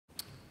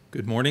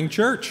Good morning,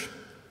 church.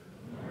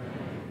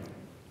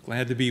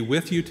 Glad to be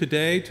with you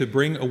today to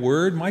bring a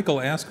word.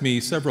 Michael asked me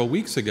several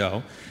weeks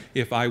ago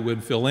if I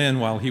would fill in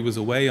while he was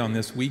away on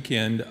this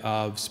weekend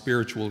of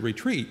spiritual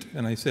retreat.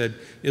 And I said,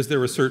 is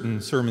there a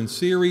certain sermon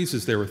series?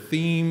 Is there a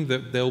theme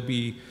that they'll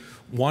be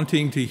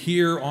wanting to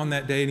hear on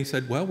that day? And he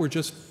said, well, we're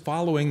just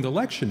following the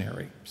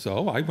lectionary.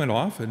 So I went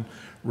off and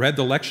read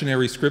the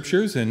lectionary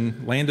scriptures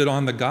and landed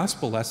on the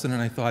gospel lesson,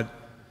 and I thought,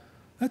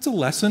 that's a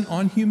lesson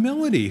on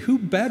humility. Who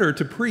better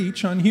to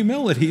preach on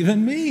humility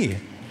than me?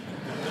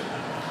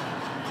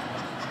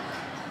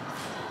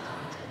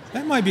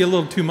 That might be a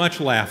little too much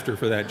laughter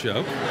for that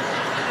joke.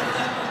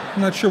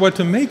 I'm not sure what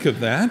to make of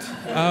that.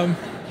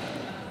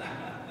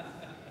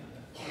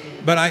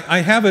 But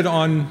I have it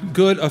on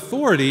good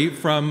authority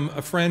from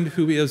a friend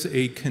who is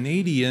a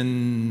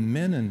Canadian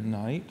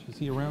Mennonite. Is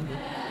he around the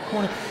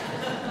corner?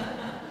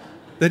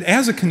 That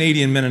as a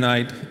Canadian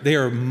Mennonite, they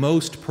are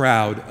most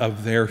proud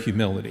of their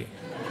humility.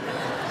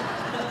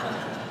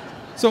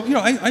 So,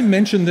 I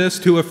mentioned this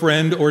to a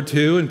friend or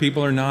two, and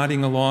people are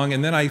nodding along,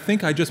 and then I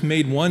think I just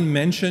made one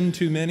mention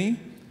too many,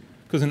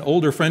 because an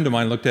older friend of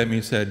mine looked at me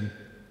and said,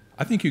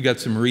 I think you got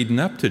some reading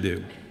up to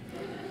do.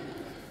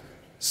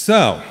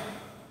 So,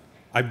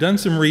 I've done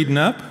some reading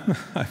up,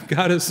 I've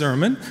got a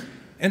sermon,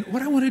 and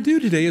what I want to do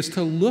today is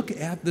to look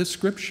at this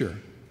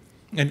scripture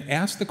and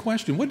ask the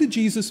question, what did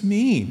Jesus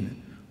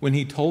mean when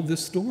he told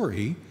this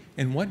story,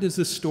 and what does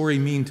this story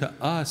mean to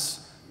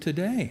us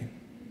today?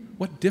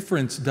 What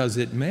difference does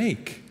it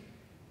make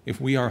if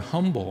we are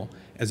humble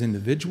as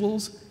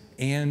individuals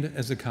and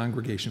as a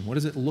congregation? What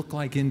does it look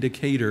like in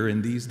Decatur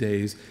in these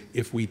days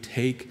if we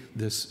take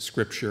this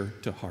scripture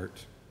to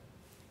heart?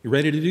 You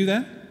ready to do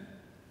that?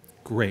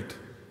 Great.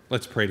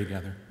 Let's pray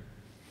together.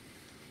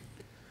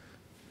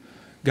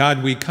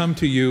 God, we come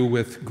to you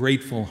with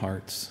grateful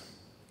hearts,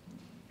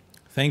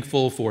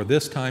 thankful for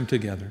this time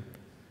together,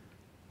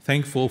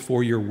 thankful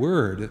for your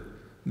word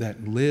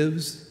that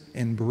lives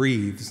and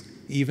breathes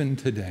even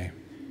today.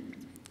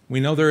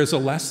 We know there is a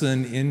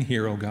lesson in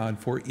here, O God,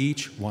 for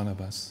each one of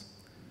us.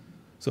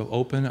 So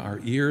open our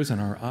ears and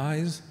our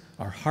eyes,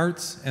 our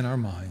hearts and our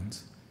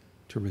minds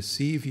to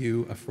receive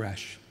you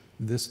afresh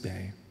this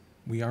day.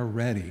 We are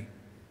ready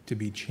to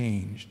be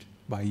changed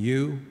by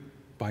you,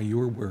 by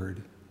your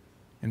word,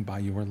 and by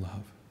your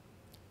love.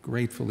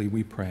 Gratefully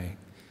we pray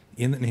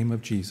in the name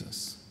of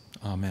Jesus.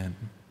 Amen.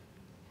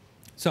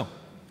 So,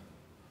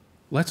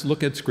 let's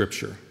look at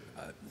Scripture.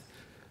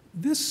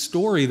 This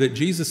story that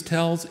Jesus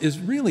tells is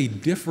really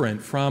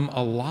different from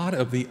a lot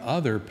of the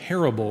other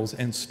parables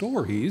and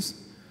stories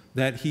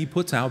that he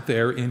puts out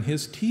there in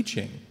his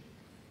teaching.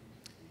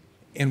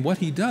 And what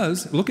he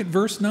does, look at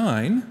verse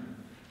 9.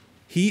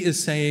 He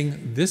is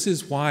saying, this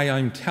is why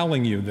I'm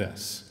telling you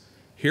this.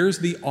 Here's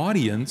the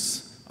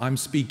audience I'm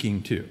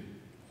speaking to.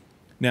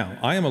 Now,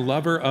 I am a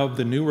lover of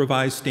the New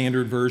Revised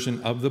Standard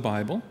Version of the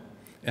Bible,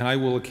 and I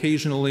will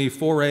occasionally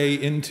foray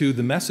into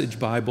the Message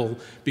Bible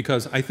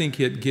because I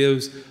think it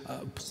gives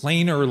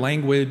plainer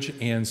language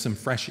and some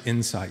fresh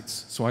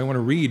insights. So I want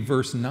to read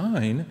verse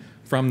 9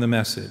 from the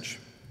Message.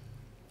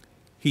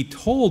 He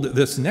told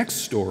this next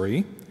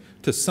story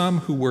to some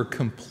who were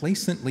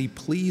complacently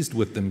pleased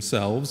with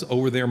themselves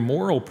over their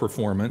moral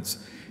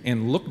performance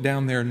and looked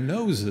down their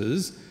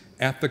noses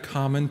at the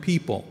common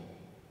people.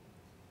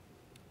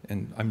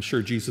 And I'm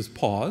sure Jesus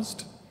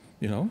paused,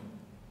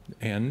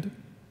 and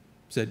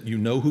said, you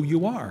know who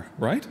you are,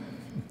 right?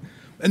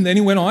 And then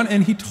he went on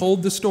and he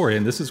told the story,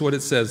 and this is what it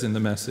says in the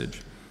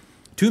Message.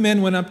 2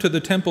 men went up to the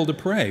temple to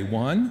pray,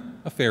 one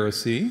a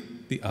Pharisee,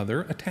 the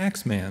other a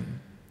tax man.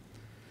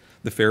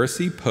 The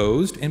Pharisee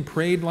posed and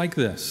prayed like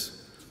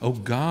this, "Oh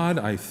God,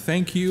 I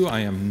thank you I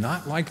am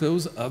not like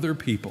those other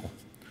people,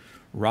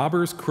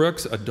 robbers,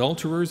 crooks,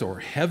 adulterers,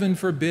 or heaven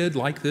forbid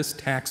like this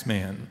tax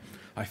man.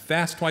 I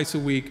fast twice a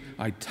week,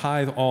 I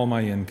tithe all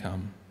my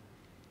income."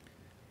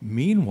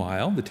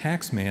 Meanwhile, the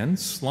tax man,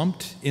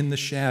 slumped in the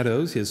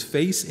shadows, his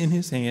face in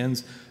his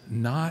hands,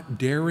 not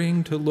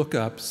daring to look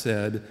up,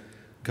 said,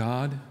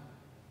 "God,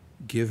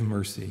 give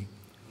mercy.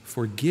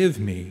 Forgive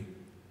me,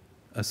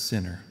 a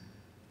sinner."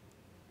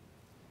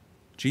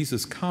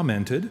 Jesus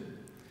commented,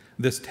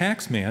 "This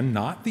tax man,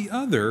 not the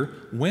other,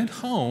 went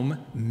home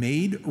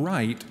made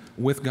right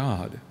with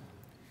God.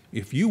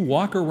 If you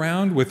walk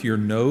around with your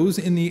nose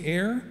in the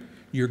air,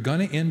 you're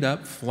going to end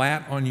up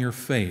flat on your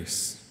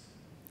face.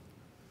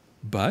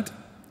 But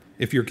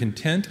if you're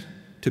content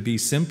to be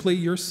simply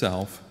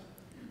yourself,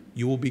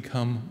 you will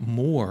become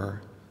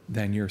more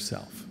than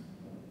yourself."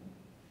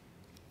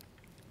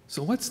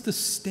 So what's the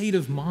state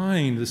of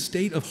mind, the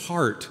state of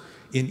heart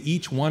in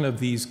each one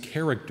of these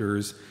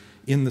characters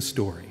in the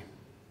story?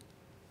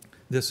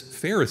 This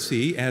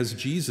Pharisee, as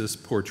Jesus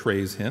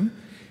portrays him,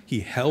 he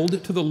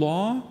held to the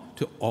law,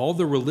 to all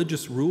the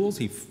religious rules.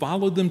 He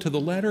followed them to the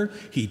letter.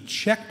 He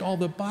checked all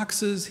the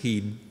boxes.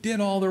 He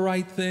did all the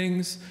right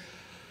things,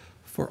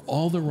 for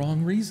all the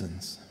wrong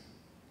reasons.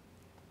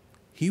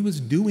 He was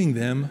doing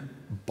them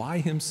by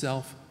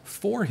himself,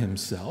 for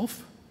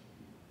himself,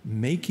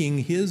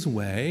 making his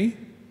way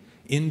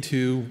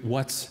into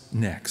what's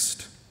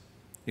next.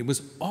 It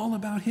was all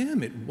about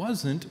him. It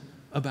wasn't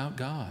about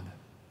God.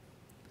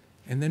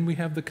 And then we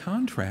have the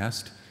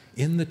contrast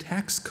in the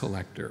tax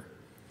collector.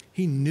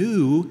 He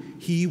knew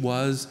he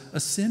was a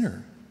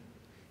sinner.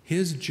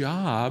 His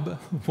job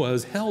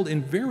was held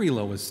in very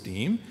low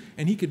esteem,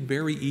 and he could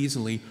very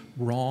easily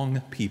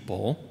wrong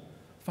people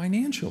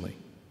financially.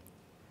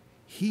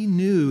 He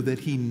knew that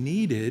he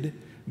needed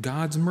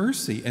God's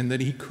mercy and that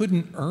he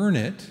couldn't earn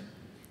it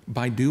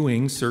by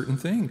doing certain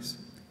things.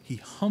 He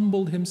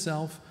humbled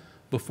himself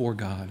before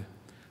God,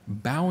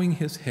 bowing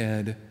his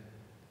head,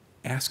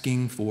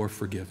 asking for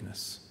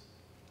forgiveness.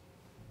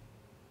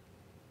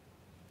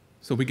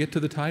 So we get to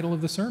the title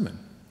of the sermon.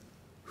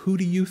 Who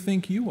do you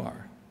think you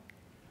are?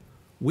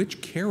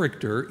 Which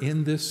character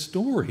in this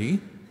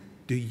story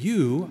do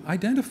you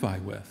identify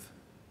with?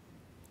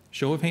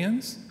 Show of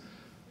hands?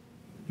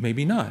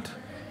 Maybe not.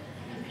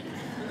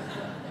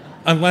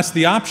 Unless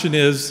the option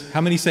is,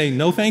 how many say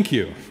no thank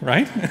you,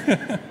 right?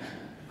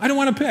 I don't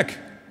want to pick.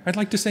 I'd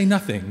like to say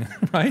nothing,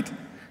 right?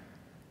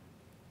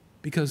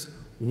 Because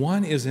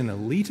one is an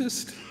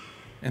elitist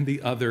and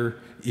the other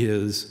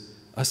is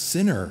a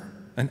sinner,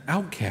 an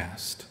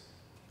outcast.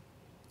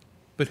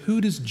 But who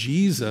does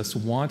Jesus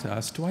want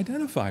us to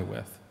identify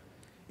with?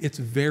 It's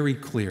very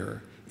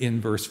clear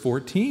in verse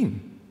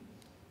 14.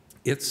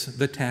 It's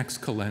the tax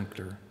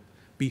collector.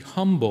 Be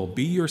humble,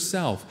 be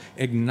yourself,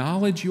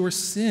 acknowledge your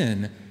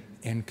sin,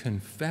 and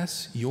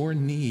confess your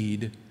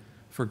need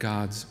for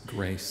God's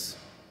grace.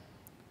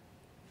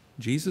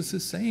 Jesus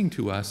is saying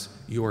to us,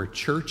 your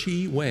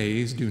churchy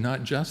ways do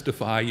not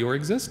justify your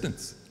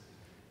existence.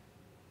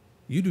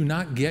 You do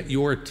not get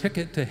your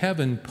ticket to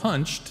heaven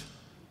punched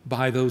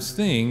by those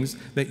things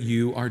that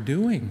you are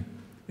doing.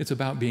 It's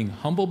about being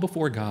humble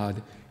before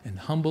God and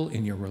humble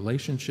in your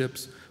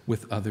relationships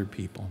with other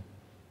people.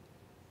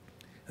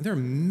 And there are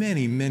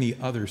many, many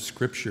other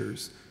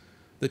scriptures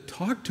that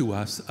talk to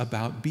us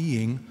about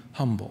being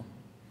humble.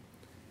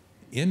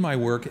 In my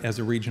work as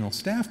a regional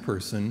staff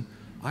person,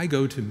 I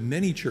go to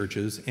many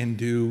churches and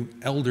do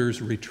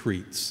elders'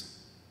 retreats.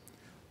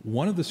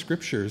 One of the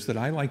scriptures that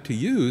I like to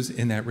use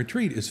in that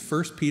retreat is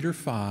 1 Peter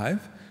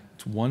 5,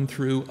 it's 1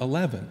 through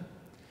 11.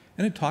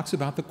 And it talks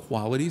about the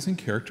qualities and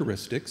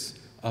characteristics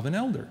of an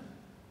elder.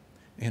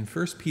 And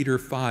 1 Peter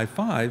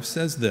 5:5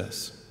 says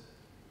this,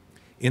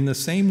 in the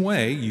same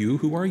way, you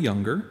who are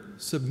younger,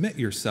 submit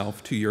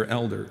yourself to your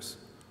elders.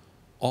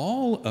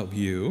 All of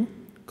you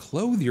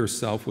clothe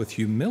yourself with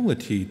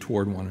humility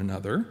toward one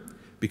another,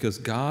 because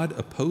God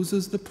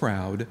opposes the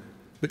proud,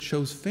 but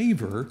shows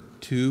favor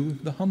to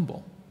the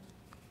humble.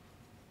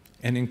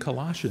 And in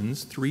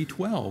Colossians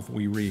 3:12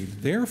 we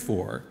read,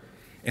 therefore,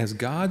 as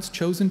God's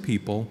chosen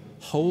people,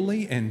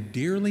 holy and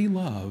dearly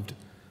loved,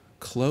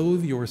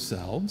 clothe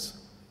yourselves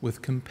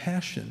with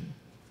compassion,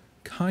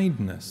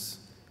 kindness,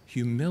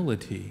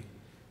 humility,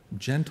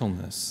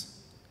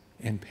 gentleness,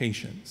 and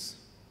patience.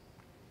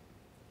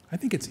 I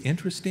think it's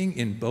interesting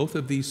in both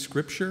of these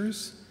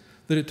scriptures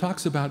that it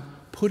talks about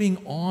putting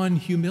on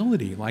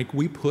humility like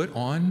we put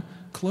on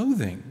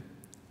clothing.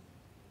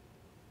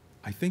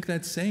 I think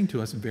that's saying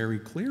to us very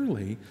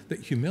clearly that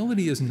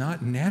humility is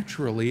not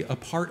naturally a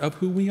part of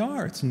who we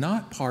are. It's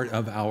not part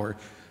of our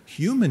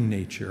human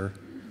nature,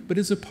 but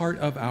is a part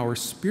of our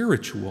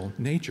spiritual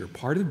nature,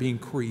 part of being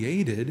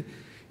created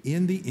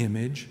in the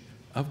image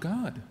of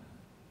God.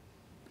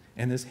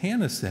 And as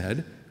Hannah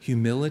said,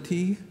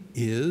 humility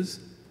is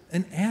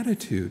an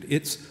attitude.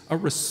 It's a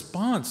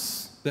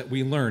response that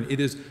we learn. It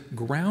is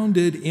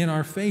grounded in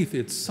our faith.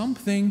 It's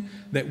something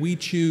that we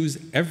choose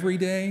every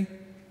day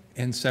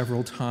and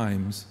several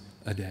times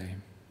a day.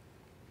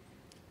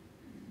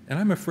 And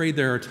I'm afraid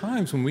there are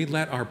times when we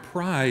let our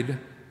pride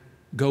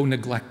go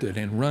neglected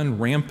and run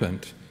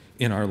rampant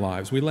in our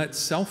lives. We let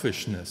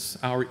selfishness,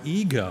 our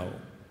ego,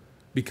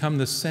 become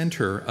the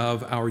center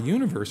of our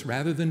universe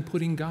rather than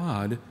putting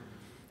God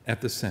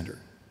at the center.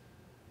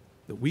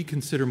 That we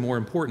consider more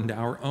important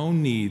our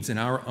own needs and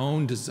our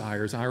own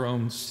desires, our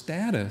own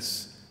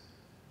status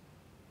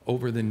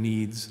over the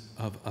needs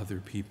of other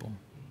people.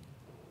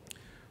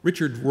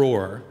 Richard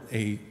Rohr,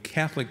 a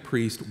Catholic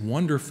priest,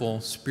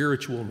 wonderful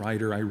spiritual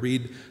writer. I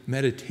read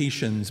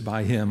meditations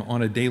by him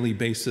on a daily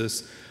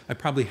basis. I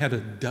probably had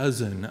a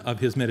dozen of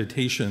his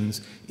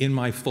meditations in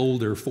my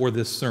folder for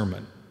this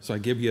sermon. So I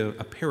give you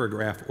a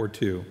paragraph or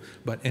two,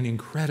 but an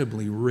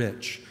incredibly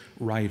rich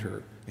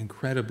writer,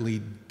 incredibly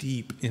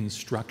deep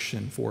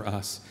instruction for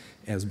us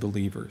as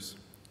believers.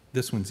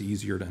 This one's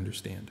easier to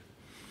understand.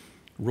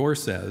 Rohr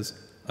says,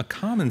 a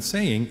common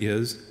saying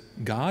is,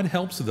 God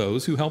helps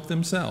those who help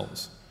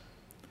themselves.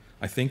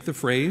 I think the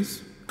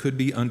phrase could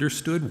be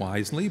understood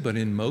wisely, but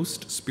in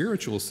most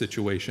spiritual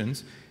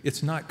situations,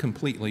 it's not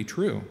completely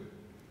true.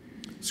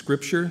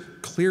 Scripture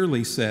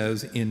clearly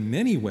says, in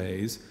many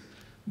ways,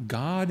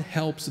 God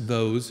helps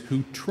those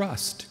who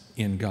trust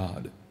in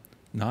God,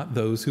 not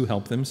those who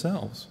help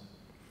themselves.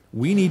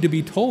 We need to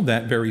be told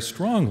that very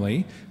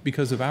strongly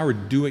because of our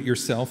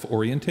do-it-yourself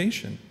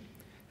orientation.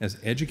 As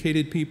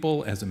educated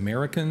people, as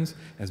Americans,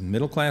 as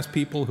middle-class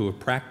people who have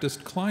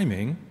practiced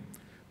climbing,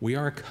 we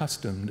are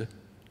accustomed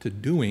to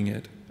doing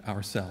it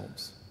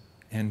ourselves."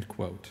 End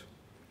quote.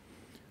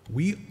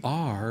 We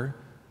are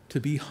to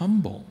be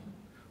humble.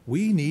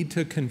 We need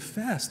to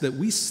confess that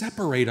we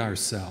separate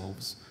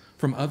ourselves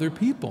from other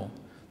people,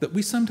 that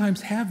we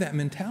sometimes have that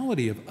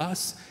mentality of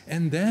us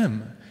and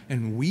them,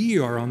 and we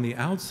are on the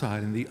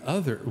outside and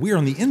we are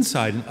on the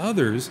inside and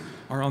others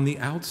are on the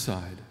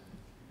outside.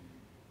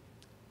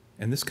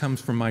 And this comes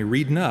from my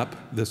reading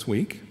up this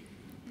week.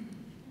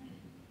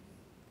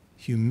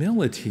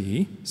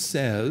 Humility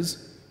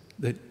says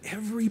that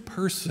every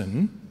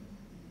person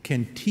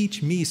can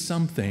teach me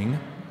something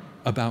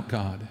about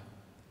God,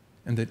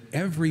 and that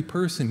every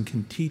person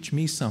can teach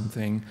me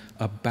something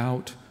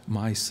about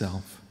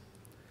myself.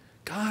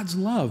 God's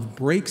love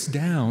breaks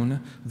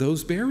down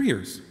those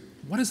barriers.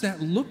 What does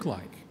that look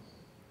like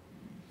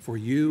for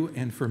you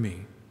and for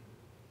me?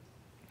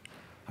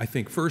 I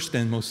think first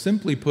and most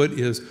simply put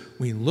is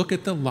we look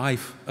at the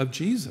life of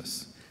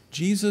Jesus.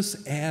 Jesus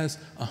as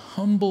a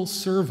humble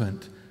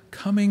servant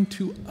coming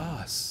to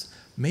us,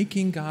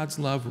 making God's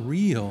love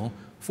real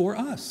for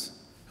us.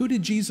 Who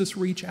did Jesus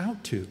reach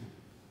out to?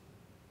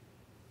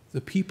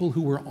 The people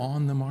who were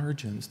on the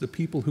margins, the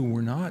people who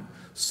were not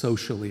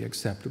socially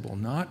acceptable,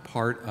 not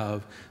part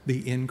of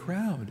the in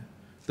crowd,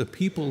 the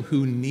people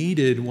who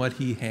needed what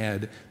he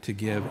had to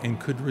give and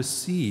could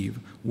receive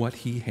what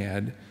he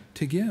had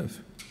to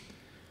give.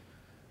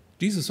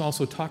 Jesus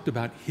also talked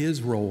about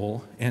his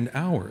role and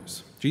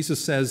ours.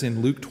 Jesus says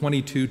in Luke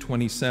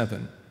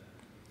 22:27,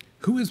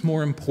 "Who is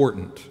more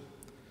important,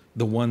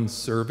 the one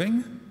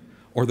serving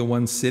or the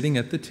one sitting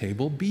at the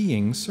table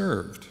being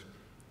served?"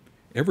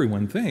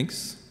 Everyone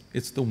thinks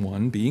it's the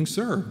one being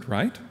served,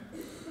 right?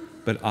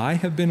 But I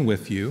have been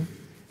with you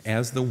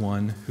as the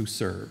one who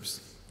serves.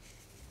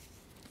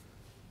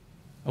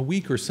 A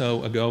week or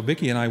so ago,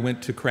 Vicki and I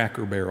went to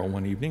Cracker Barrel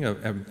one evening,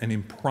 an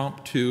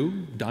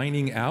impromptu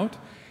dining out,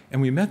 and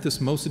we met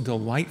this most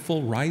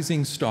delightful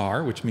rising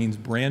star, which means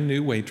brand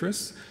new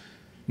waitress,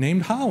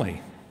 named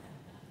Holly.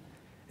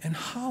 And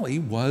Holly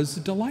was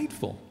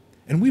delightful.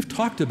 And we've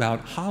talked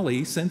about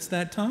Holly since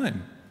that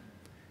time.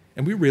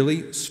 And we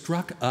really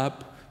struck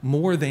up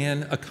more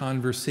than a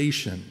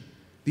conversation.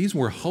 These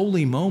were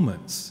holy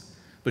moments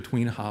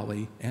between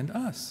Holly and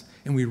us.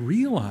 And we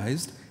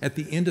realized at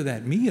the end of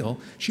that meal,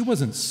 she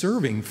wasn't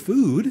serving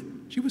food,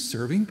 she was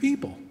serving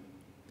people.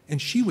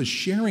 And she was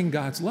sharing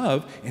God's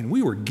love, and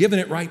we were giving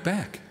it right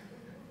back.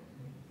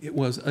 It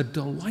was a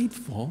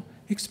delightful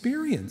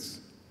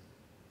experience.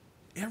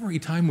 Every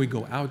time we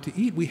go out to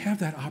eat, we have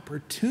that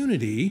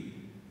opportunity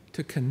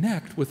to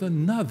connect with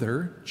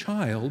another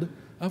child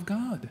of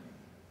God.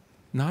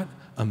 Not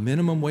a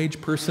minimum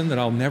wage person that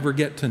I'll never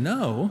get to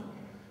know,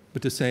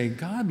 but to say,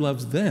 God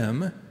loves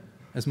them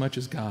as much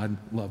as God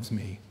loves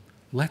me.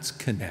 Let's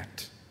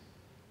connect.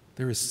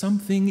 There is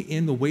something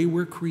in the way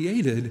we're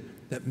created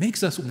that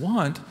makes us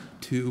want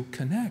to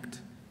connect.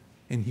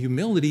 And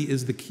humility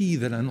is the key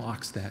that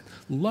unlocks that.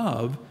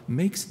 Love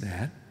makes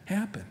that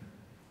happen.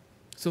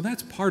 So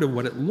that's part of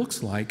what it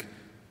looks like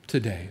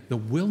today, the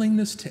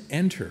willingness to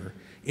enter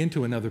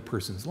into another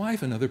person's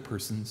life, another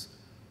person's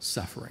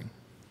suffering.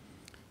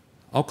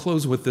 I'll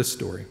close with this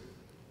story.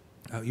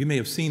 You may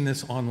have seen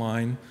this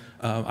online.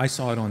 I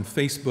saw it on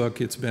Facebook.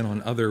 It's been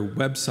on other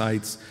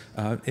websites.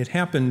 It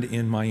happened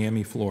in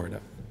Miami,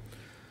 Florida.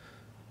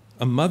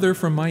 A mother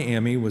from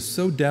Miami was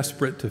so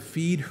desperate to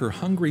feed her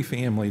hungry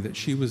family that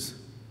she was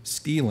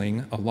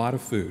stealing a lot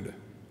of food.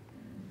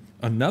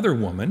 Another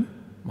woman,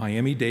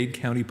 Miami-Dade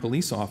County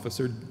Police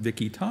Officer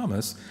Vicki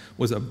Thomas,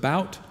 was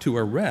about to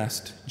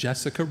arrest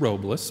Jessica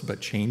Robles,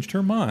 but changed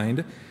her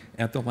mind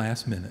at the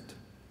last minute.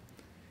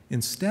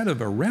 Instead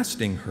of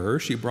arresting her,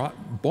 she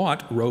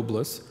bought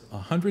Robles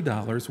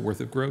 $100 worth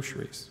of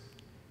groceries.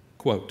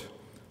 Quote,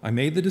 "I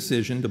made the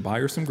decision to buy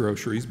her some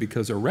groceries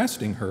because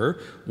arresting her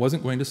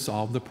wasn't going to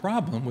solve the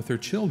problem with her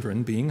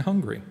children being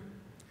hungry."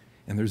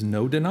 And there's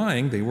no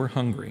denying they were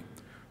hungry.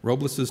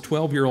 Robles'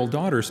 12-year-old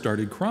daughter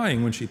started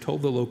crying when she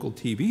told the local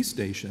TV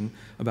station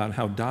about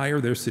how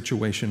dire their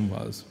situation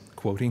was,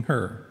 quoting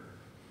her,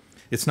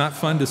 "It's not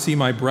fun to see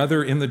my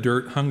brother in the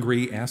dirt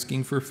hungry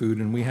asking for food,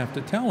 and we have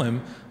to tell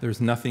him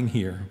there's nothing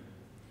here."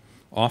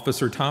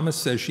 Officer Thomas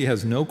says she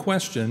has no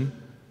question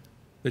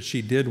that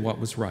she did what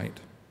was right.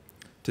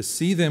 To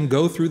see them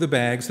go through the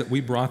bags that we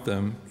brought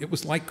them, it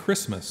was like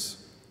Christmas.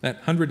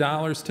 That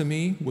 $100 to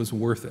me was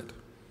worth it.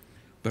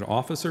 But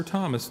Officer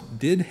Thomas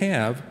did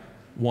have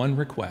one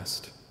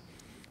request.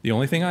 The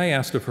only thing I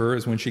asked of her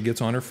is when she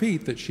gets on her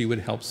feet that she would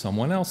help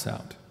someone else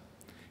out.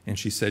 And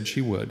she said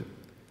she would.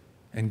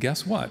 And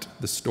guess what?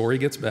 The story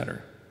gets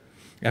better.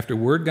 After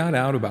word got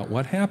out about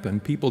what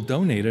happened, people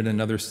donated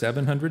another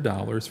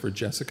 $700 for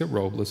Jessica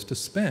Robles to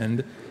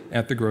spend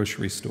at the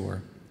grocery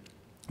store.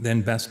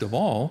 Then, best of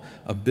all,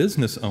 a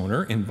business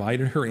owner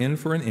invited her in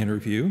for an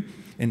interview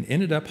and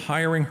ended up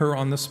hiring her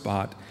on the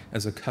spot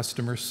as a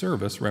customer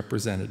service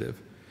representative.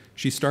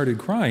 She started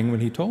crying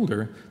when he told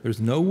her, "There's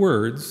no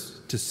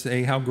words to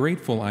say how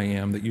grateful I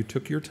am that you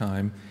took your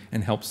time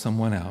and helped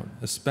someone out,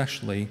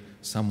 especially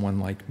someone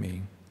like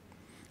me."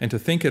 And to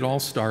think it all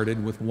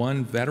started with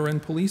one veteran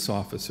police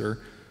officer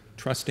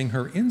trusting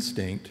her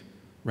instinct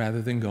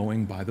rather than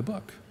going by the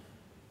book.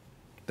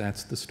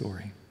 That's the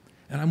story.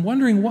 And I'm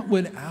wondering, what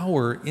would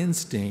our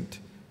instinct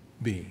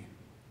be?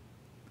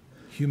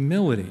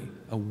 Humility,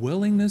 a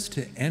willingness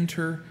to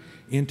enter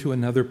into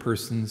another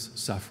person's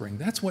suffering.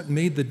 That's what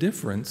made the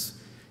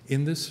difference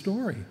in this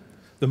story.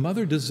 The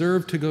mother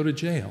deserved to go to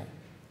jail,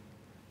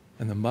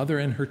 and the mother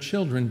and her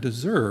children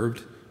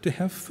deserved to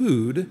have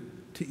food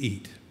to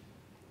eat.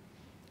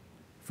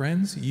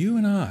 Friends, you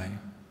and I,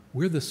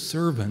 we're the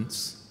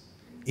servants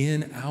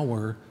in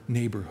our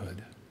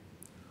neighborhood.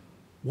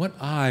 What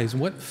eyes,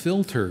 what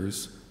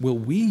filters will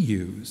we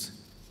use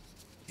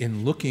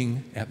in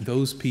looking at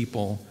those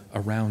people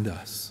around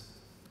us?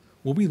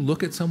 Will we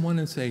look at someone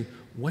and say,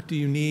 what do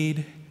you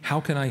need? How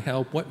can I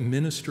help? What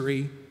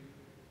ministry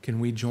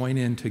can we join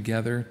in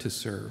together to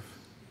serve?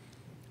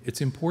 It's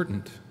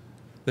important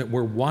that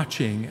we're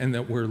watching and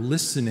that we're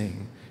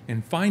listening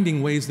and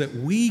finding ways that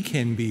we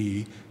can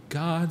be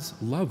God's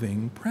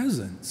loving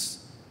presence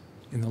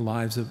in the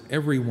lives of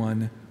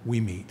everyone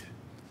we meet.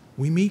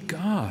 We meet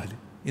God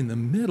in the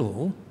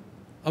middle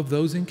of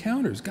those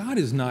encounters. God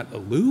is not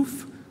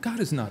aloof. God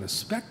is not a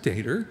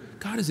spectator.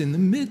 God is in the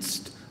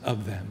midst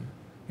of them.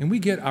 And we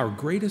get our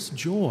greatest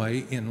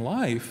joy in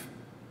life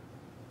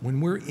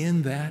when we're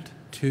in that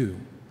too,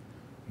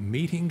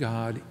 meeting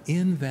God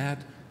in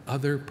that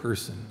other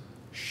person,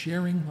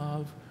 sharing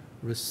love,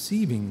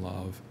 receiving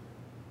love,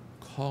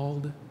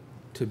 called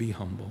to be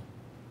humble.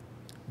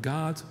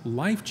 God's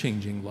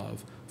life-changing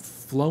love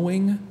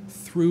flowing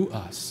through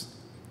us.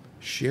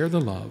 Share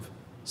the love,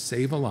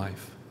 save a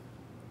life,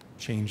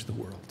 change the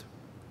world.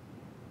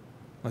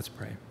 Let's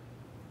pray.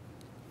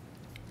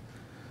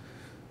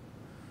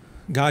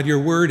 God, your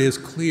word is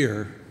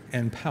clear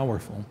and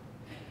powerful,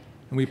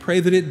 and we pray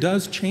that it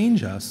does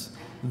change us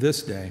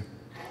this day.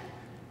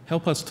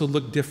 Help us to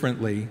look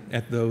differently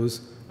at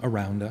those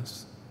around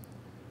us.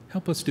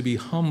 Help us to be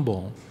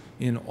humble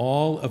in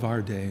all of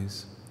our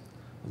days,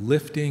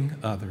 lifting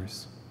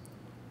others,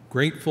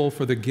 grateful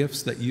for the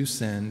gifts that you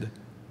send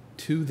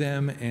to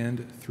them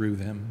and through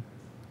them.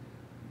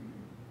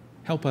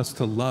 Help us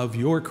to love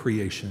your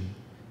creation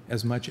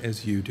as much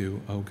as you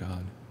do, O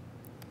God.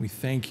 We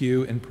thank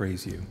you and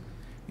praise you.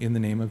 In the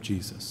name of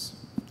Jesus,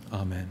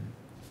 amen.